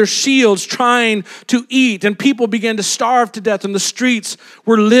off of their shields trying to eat. And people began to starve to death and the streets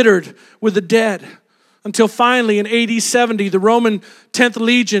were littered with the dead. Until finally in AD 70, the Roman 10th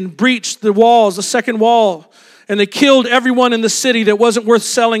Legion breached the walls, the second wall, and they killed everyone in the city that wasn't worth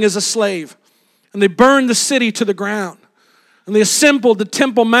selling as a slave. And they burned the city to the ground. And they assembled the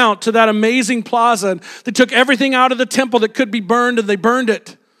Temple Mount to that amazing plaza. And they took everything out of the temple that could be burned and they burned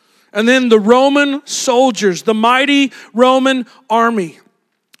it. And then the Roman soldiers, the mighty Roman army,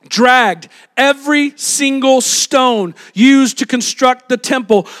 dragged every single stone used to construct the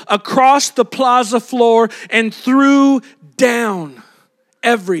temple across the plaza floor and threw down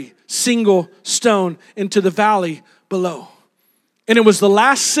every single stone into the valley below. And it was the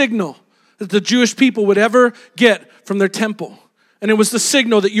last signal that the Jewish people would ever get from their temple. And it was the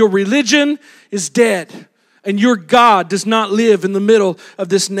signal that your religion is dead. And your God does not live in the middle of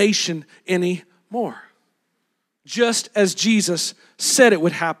this nation anymore. Just as Jesus said it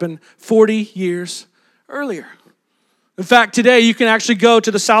would happen 40 years earlier. In fact, today you can actually go to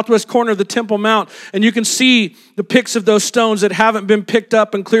the southwest corner of the Temple Mount and you can see the pics of those stones that haven't been picked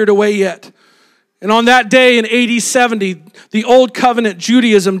up and cleared away yet. And on that day in AD 70, the old covenant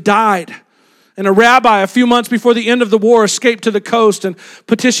Judaism died. And a rabbi a few months before the end of the war escaped to the coast and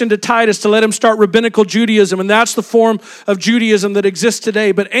petitioned to Titus to let him start rabbinical Judaism. And that's the form of Judaism that exists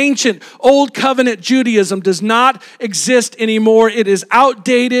today. But ancient old covenant Judaism does not exist anymore. It is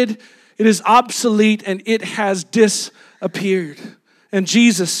outdated, it is obsolete, and it has disappeared. And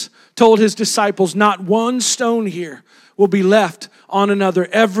Jesus told his disciples, not one stone here will be left on another.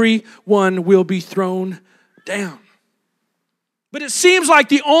 Every one will be thrown down. But it seems like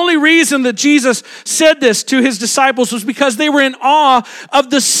the only reason that Jesus said this to his disciples was because they were in awe of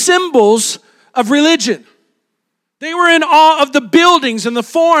the symbols of religion. They were in awe of the buildings and the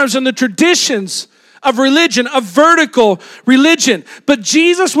forms and the traditions of religion, of vertical religion. But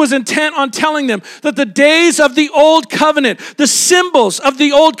Jesus was intent on telling them that the days of the old covenant, the symbols of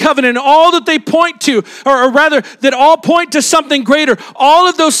the old covenant, all that they point to, or rather that all point to something greater, all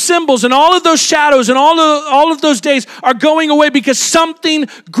of those symbols and all of those shadows and all of those days are going away because something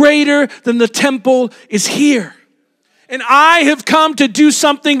greater than the temple is here. And I have come to do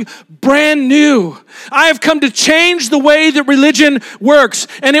something brand new. I have come to change the way that religion works.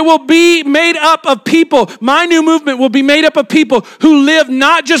 And it will be made up of people. My new movement will be made up of people who live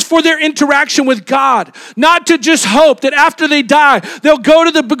not just for their interaction with God, not to just hope that after they die, they'll go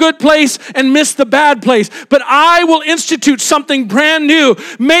to the good place and miss the bad place. But I will institute something brand new,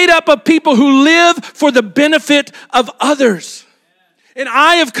 made up of people who live for the benefit of others. And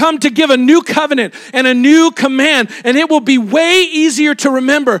I have come to give a new covenant and a new command, and it will be way easier to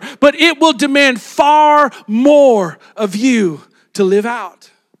remember, but it will demand far more of you to live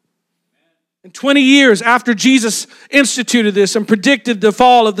out. And 20 years after Jesus instituted this and predicted the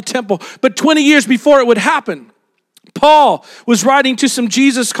fall of the temple, but 20 years before it would happen, Paul was writing to some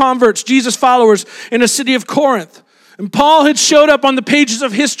Jesus converts, Jesus followers in a city of Corinth. And Paul had showed up on the pages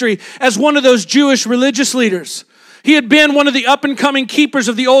of history as one of those Jewish religious leaders. He had been one of the up-and-coming keepers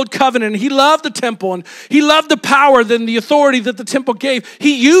of the old covenant. He loved the temple, and he loved the power and the authority that the temple gave.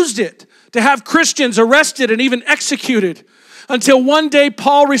 He used it to have Christians arrested and even executed until one day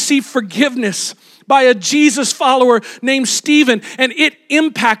Paul received forgiveness by a Jesus follower named Stephen, and it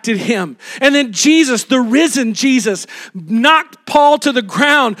impacted him. And then Jesus, the risen Jesus, knocked Paul to the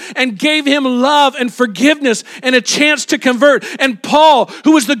ground and gave him love and forgiveness and a chance to convert. And Paul,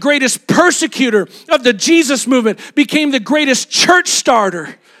 who was the greatest persecutor of the Jesus movement, became the greatest church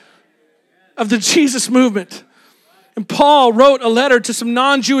starter of the Jesus movement. And Paul wrote a letter to some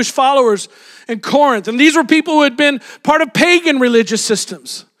non-Jewish followers in Corinth. And these were people who had been part of pagan religious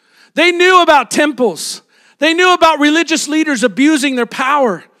systems. They knew about temples. They knew about religious leaders abusing their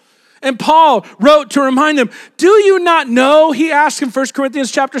power. And Paul wrote to remind them, do you not know, he asked in 1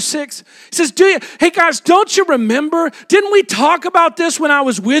 Corinthians chapter 6. He says, hey guys, don't you remember? Didn't we talk about this when I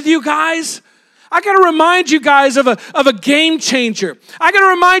was with you guys? I got to remind you guys of a game changer. I got to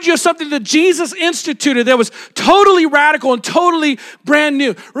remind you of something that Jesus instituted that was totally radical and totally brand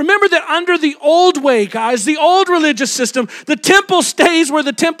new. Remember that under the old way, guys, the old religious system, the temple stays where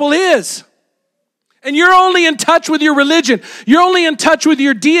the temple is. And you're only in touch with your religion. You're only in touch with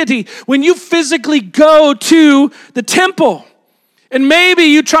your deity when you physically go to the temple. And maybe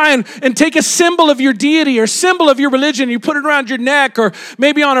you try and take a symbol of your deity or symbol of your religion, you put it around your neck or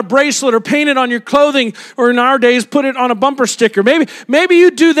maybe on a bracelet or paint it on your clothing, or in our days, put it on a bumper sticker. Maybe you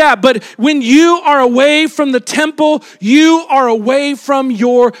do that, but when you are away from the temple, you are away from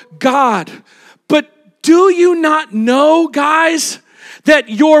your God. But do you not know, guys, that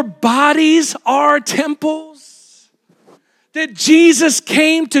your bodies are temples? That Jesus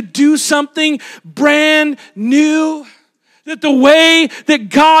came to do something brand new? That the way that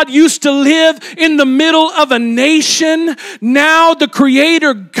God used to live in the middle of a nation, now the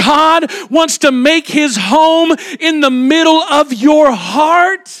Creator God wants to make his home in the middle of your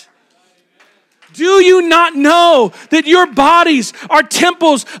heart? Do you not know that your bodies are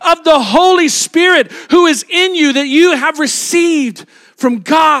temples of the Holy Spirit who is in you, that you have received from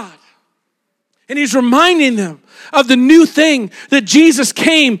God? And he's reminding them of the new thing that Jesus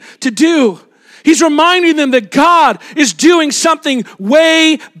came to do. He's reminding them that God is doing something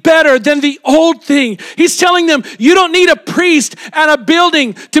way better than the old thing. He's telling them, you don't need a priest and a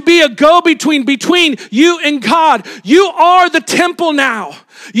building to be a go-between between you and God. You are the temple now.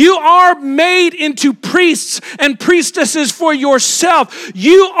 You are made into priests and priestesses for yourself.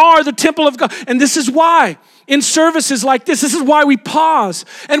 You are the temple of God. And this is why in services like this is why we pause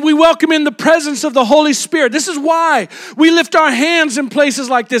and we welcome in the presence of the Holy Spirit. This is why we lift our hands in places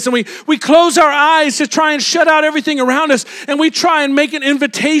like this, and we close our eyes to try and shut out everything around us, and we try and make an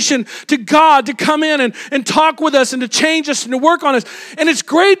invitation to God to come in and talk with us and to change us and to work on us. And it's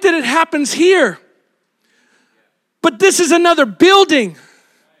great that it happens here. But this is another building.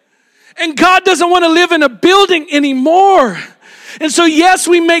 And God doesn't want to live in a building anymore. And so, yes,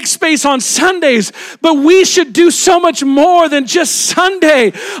 we make space on Sundays, but we should do so much more than just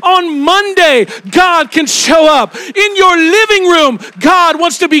Sunday. On Monday, God can show up. In your living room, God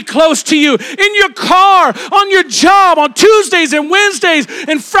wants to be close to you. In your car, on your job, on Tuesdays and Wednesdays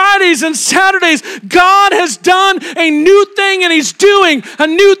and Fridays and Saturdays, God has done a new thing, and he's doing a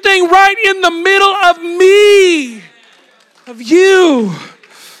new thing right in the middle of me, of you.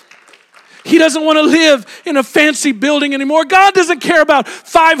 He doesn't want to live in a fancy building anymore. God doesn't care about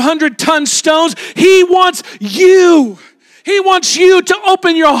 500-ton stones. He wants you. He wants you to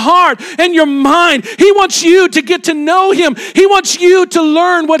open your heart and your mind. He wants you to get to know him. He wants you to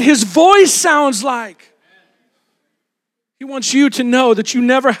learn what his voice sounds like. He wants you to know that you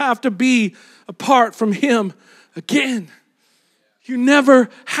never have to be apart from him again. You never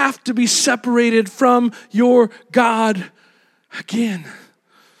have to be separated from your God again.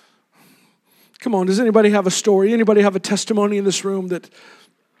 Come on, does anybody have a story? Anybody have a testimony in this room that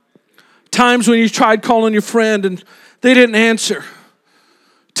times when you tried calling your friend and they didn't answer?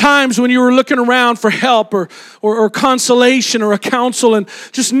 Times when you were looking around for help or consolation or a counsel, and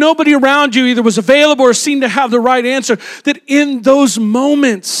just nobody around you either was available or seemed to have the right answer. That in those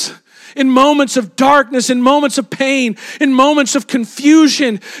moments, in moments of darkness, in moments of pain, in moments of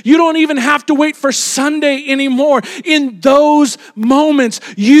confusion, you don't even have to wait for Sunday anymore. In those moments,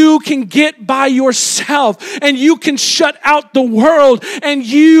 you can get by yourself and you can shut out the world and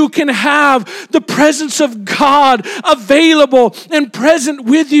you can have the presence of God available and present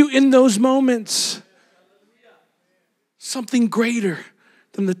with you in those moments. Something greater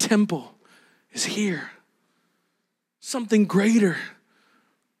than the temple is here. Something greater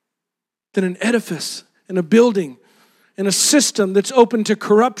than an edifice and a building and a system that's open to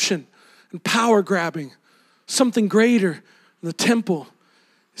corruption and power grabbing. Something greater. The temple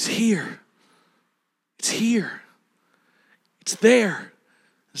is here. It's here. It's there.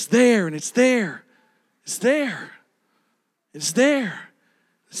 It's there and it's there. It's there. It's there.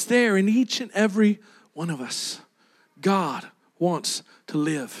 It's there in each and every one of us. God wants to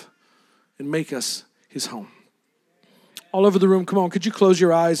live and make us his home. All over the room, come on, could you close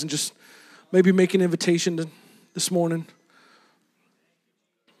your eyes and just maybe make an invitation this morning?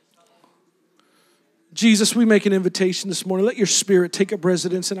 Jesus, we make an invitation this morning. Let your Spirit take up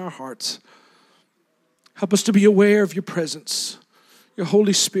residence in our hearts. Help us to be aware of your presence, your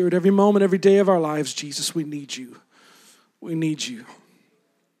Holy Spirit, every moment, every day of our lives. Jesus, we need you. We need you.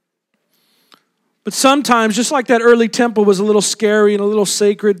 But sometimes, just like that early temple was a little scary and a little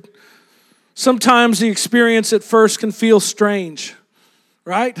sacred, sometimes the experience at first can feel strange,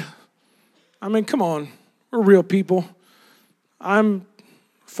 right? I mean, come on. We're real people. I'm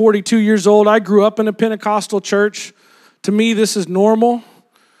 42 years old. I grew up in a Pentecostal church. To me, this is normal.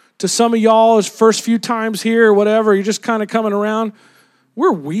 To some of y'all, it's first few times here or whatever, you're just kind of coming around.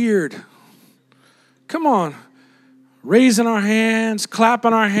 We're weird. Come on. Raising our hands,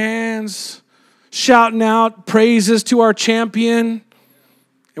 clapping our hands, shouting out praises to our champion.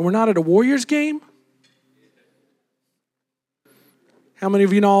 And we're not at a Warriors game? How many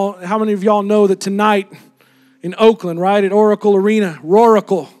of y'all know that tonight in Oakland, right, at Oracle Arena,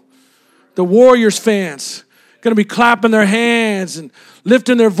 Roracle, the Warriors fans going to be clapping their hands and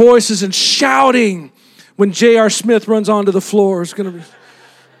lifting their voices and shouting when J.R. Smith runs onto the floor. It's going to be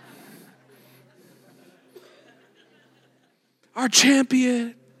our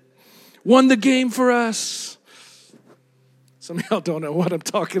champion won the game for us. Some of y'all don't know what I'm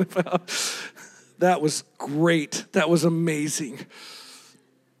talking about. That was great. That was amazing.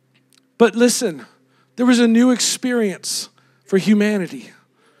 But listen, there was a new experience for humanity.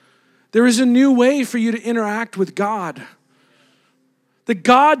 There is a new way for you to interact with God. That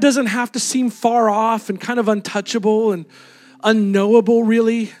God doesn't have to seem far off and kind of untouchable and unknowable,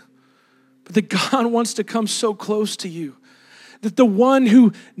 really. But that God wants to come so close to you. That the one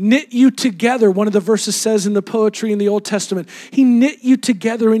who knit you together, one of the verses says in the poetry in the Old Testament, he knit you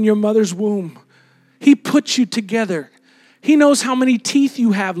together in your mother's womb. He put you together. He knows how many teeth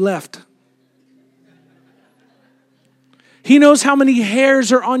you have left. He knows how many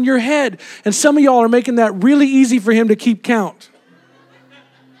hairs are on your head. And some of y'all are making that really easy for him to keep count.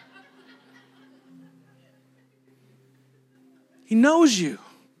 He knows you.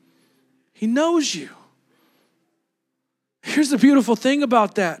 He knows you. Here's the beautiful thing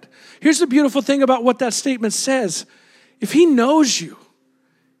about that. Here's the beautiful thing about what that statement says. If he knows you,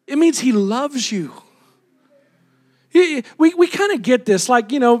 it means he loves you. We kind of get this, like,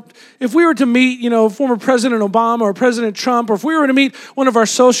 if we were to meet, former President Obama or President Trump, or if we were to meet one of our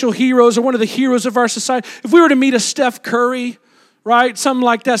social heroes or one of the heroes of our society, if we were to meet a Steph Curry, right, something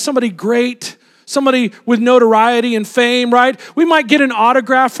like that, somebody great, somebody with notoriety and fame, right, we might get an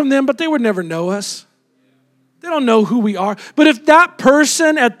autograph from them, but they would never know us. They don't know who we are. But if that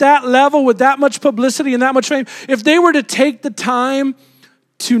person at that level with that much publicity and that much fame, if they were to take the time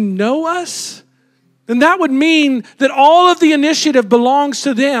to know us, then that would mean that all of the initiative belongs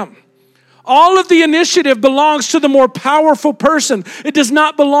to them. All of the initiative belongs to the more powerful person. It does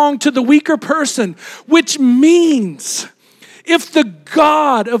not belong to the weaker person, which means if the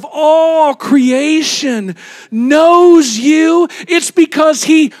God of all creation knows you, it's because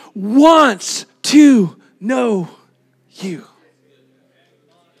he wants to know you.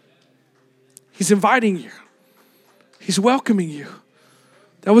 He's inviting you. He's welcoming you.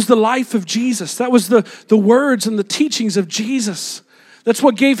 That was the life of Jesus. That was the words and the teachings of Jesus. That's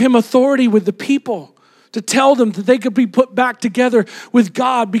what gave him authority with the people to tell them that they could be put back together with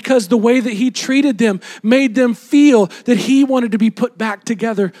God, because the way that he treated them made them feel that he wanted to be put back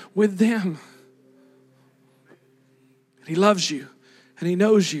together with them. And he loves you and he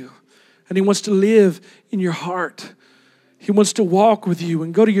knows you and he wants to live in your heart. He wants to walk with you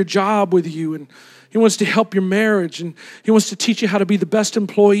and go to your job with you, and he wants to help your marriage, and he wants to teach you how to be the best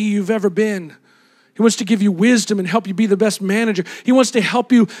employee you've ever been. He wants to give you wisdom and help you be the best manager. He wants to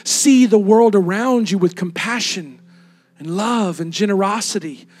help you see the world around you with compassion and love and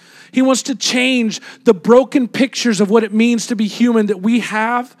generosity. He wants to change the broken pictures of what it means to be human that we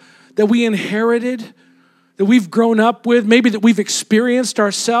have, that we inherited, that we've grown up with, maybe that we've experienced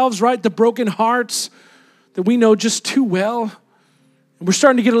ourselves, right? The broken hearts that we know just too well. And we're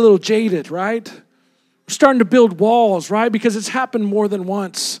starting to get a little jaded, right? We're starting to build walls, right? Because it's happened more than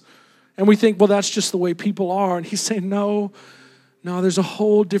once. And we think, well, that's just the way people are. And he's saying, no, there's a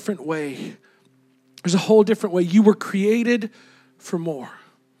whole different way. There's a whole different way. You were created for more.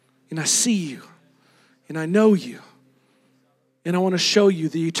 And I see you. and I know you. And I want to show you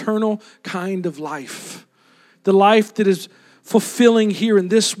the eternal kind of life. The life that is fulfilling here in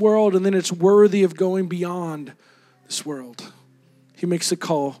this world, and then it's worthy of going beyond this world. He makes a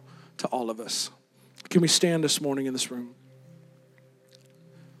call to all of us. Can we stand this morning in this room?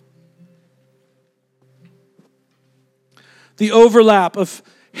 The overlap of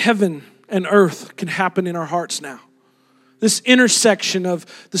heaven and earth can happen in our hearts now. This intersection of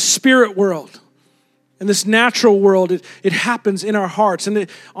the spirit world and this natural world, it happens in our hearts. And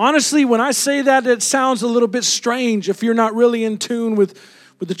honestly, when I say that, it sounds a little bit strange if you're not really in tune with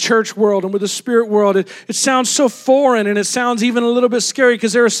the church world and with the spirit world. It sounds so foreign, and it sounds even a little bit scary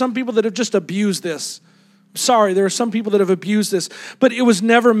because there are some people that have just abused this. I'm sorry, there are some people that have abused this. But it was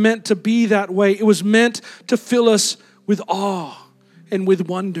never meant to be that way. It was meant to fill us with awe and with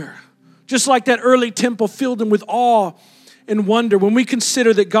wonder. Just like that early temple filled them with awe and wonder. When we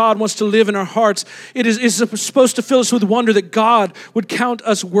consider that God wants to live in our hearts, it is supposed to fill us with wonder that God would count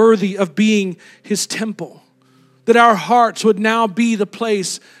us worthy of being his temple. That our hearts would now be the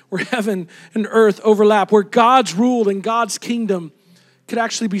place where heaven and earth overlap, where God's rule and God's kingdom could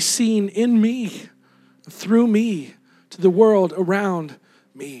actually be seen in me, through me, to the world around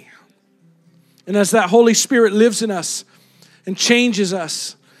me. And as that Holy Spirit lives in us and changes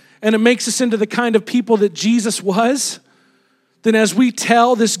us, and it makes us into the kind of people that Jesus was, then as we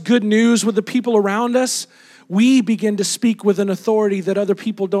tell this good news with the people around us, we begin to speak with an authority that other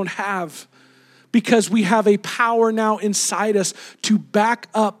people don't have, because we have a power now inside us to back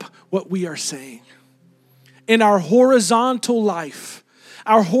up what we are saying. In our horizontal life,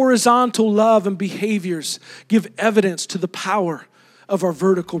 our horizontal love and behaviors give evidence to the power of our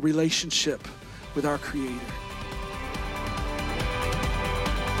vertical relationship with our Creator.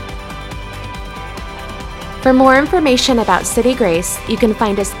 For more information about City Grace, you can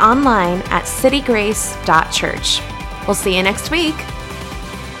find us online at citygrace.church. We'll see you next week.